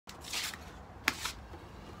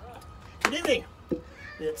Good evening.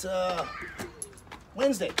 It's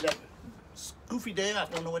Wednesday. That goofy day off.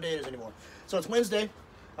 I don't know what day it is anymore. So it's Wednesday.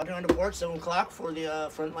 Out here on the porch, 7 o'clock for the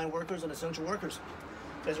frontline workers and essential workers.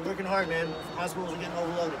 You guys are working hard, man. Hospitals are getting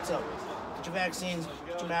overloaded. So get your vaccines,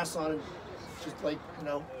 get your masks on, and just like,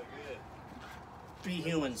 be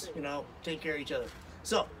humans, take care of each other.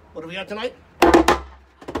 So, what do we got tonight?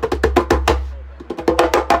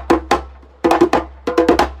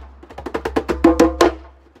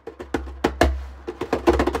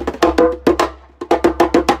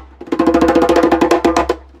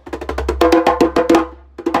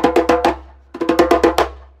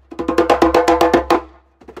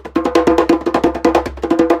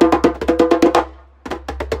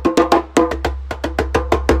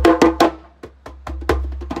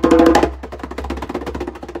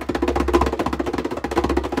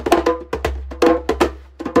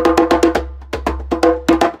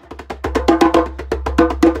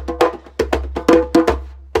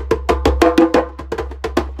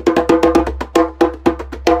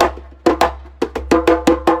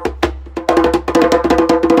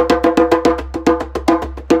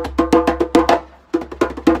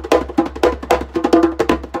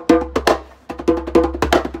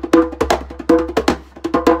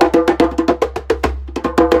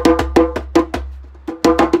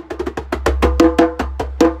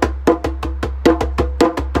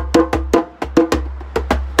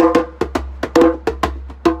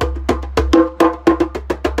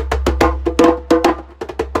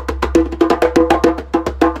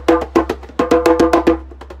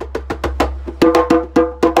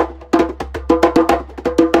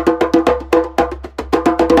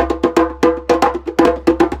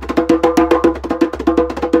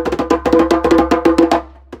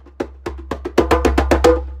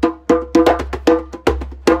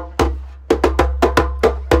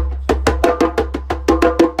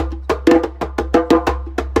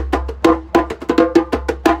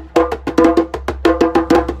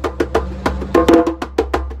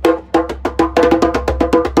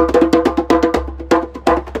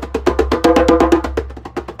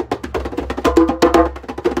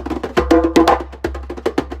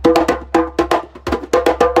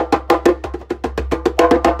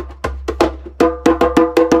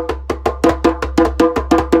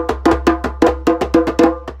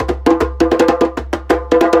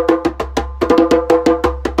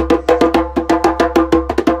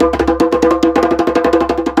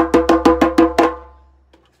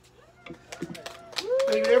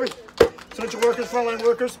 Essential workers, frontline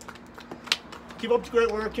workers, keep up the great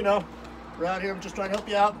work, We're out here just trying to help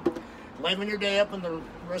you out, liven your day up and the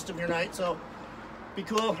rest of your night. So be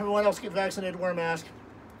cool. Everyone else get vaccinated, wear a mask.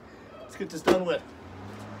 Let's get this done with.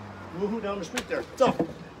 Woohoo down the street there. So,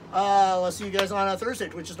 let's see you guys on Thursday,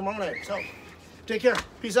 which is tomorrow night. So, take care.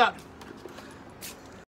 Peace out.